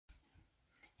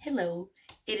Hello,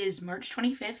 it is March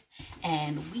 25th,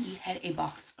 and we had a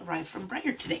box arrive from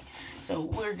Breyer today. So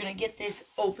we're going to get this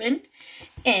open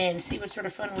and see what sort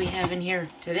of fun we have in here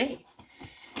today.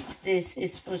 This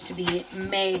is supposed to be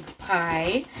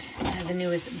Magpie, the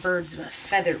newest Birds of a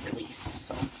Feather release.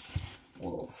 So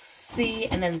we'll see.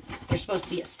 And then there's supposed to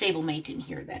be a stablemate in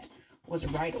here that was a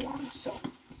ride-along. So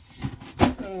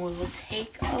we'll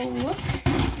take a look.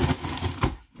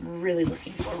 I'm really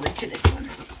looking forward to this one.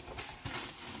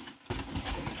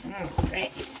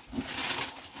 Alright,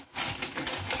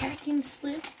 packing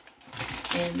slip,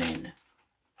 and then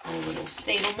a little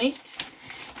stablemate,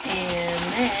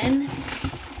 and then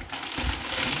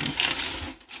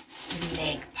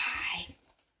Magpie.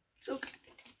 So good.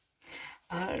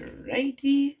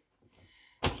 Alrighty,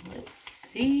 let's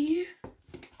see.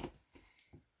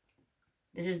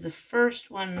 This is the first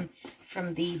one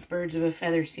from the Birds of a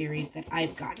Feather series that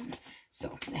I've gotten,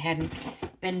 so I hadn't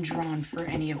been drawn for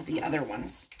any of the other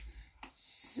ones.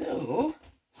 So,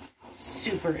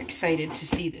 super excited to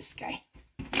see this guy.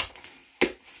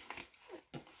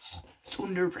 So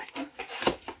nerve-wracking.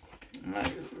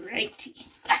 Alrighty.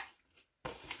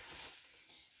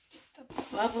 Get the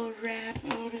bubble wrap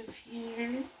out of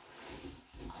here.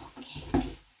 Okay.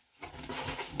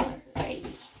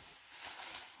 Alrighty.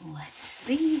 Let's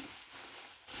see.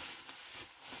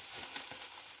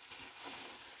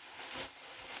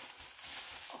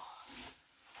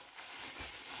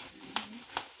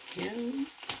 Go.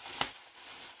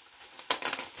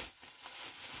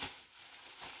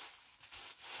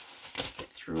 Get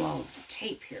through all of the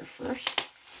tape here first.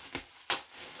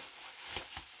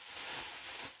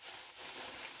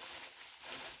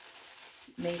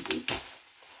 Maybe.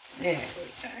 There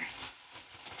we are.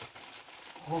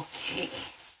 Okay.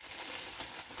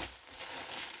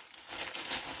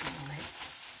 Let's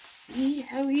see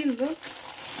how he looks.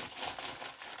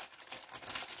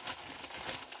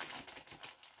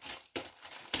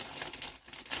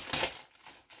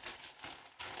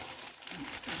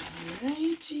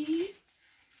 Alrighty,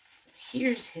 so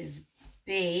here's his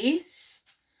base.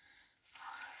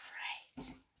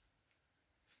 Alright.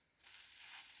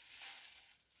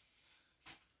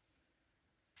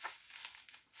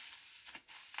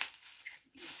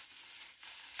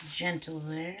 Gentle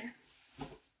there.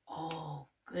 Oh,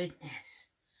 goodness.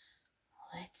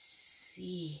 Let's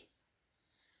see.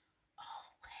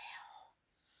 Oh, wow.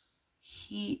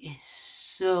 He is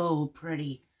so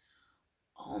pretty.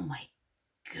 Oh, my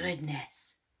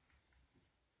goodness.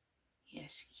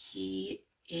 Yes, he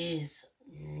is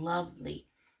lovely.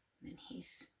 And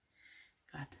he's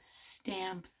got the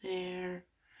stamp there.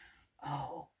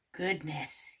 Oh,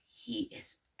 goodness. He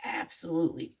is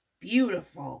absolutely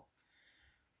beautiful.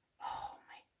 Oh,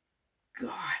 my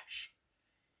gosh.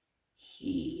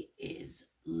 He is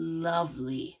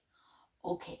lovely.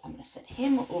 Okay, I'm going to set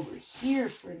him over here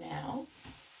for now.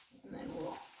 And then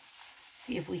we'll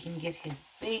see if we can get his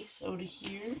base out of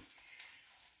here.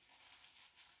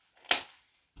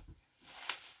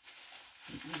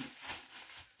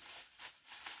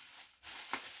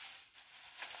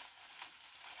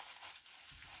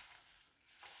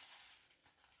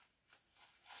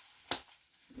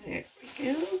 There we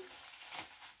go.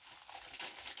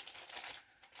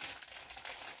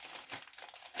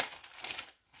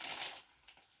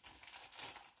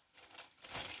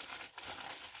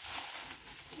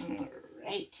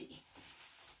 Alrighty.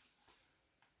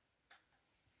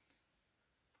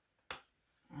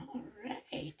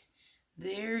 Alright.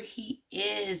 There he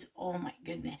is. Oh my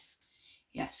goodness.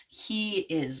 Yes, he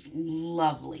is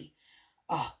lovely.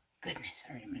 Oh goodness.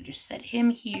 Alright, I'm going to just set him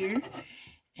here.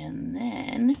 And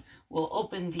then we'll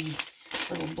open the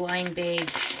little blind bag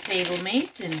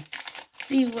stablemate and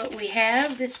see what we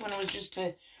have. This one was just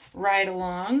a ride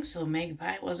along, so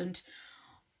Magpie wasn't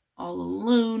all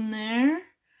alone there.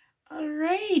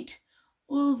 Alright,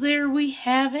 well there we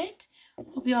have it.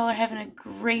 Hope you all are having a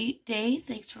great day.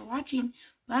 Thanks for watching.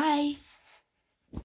 Bye.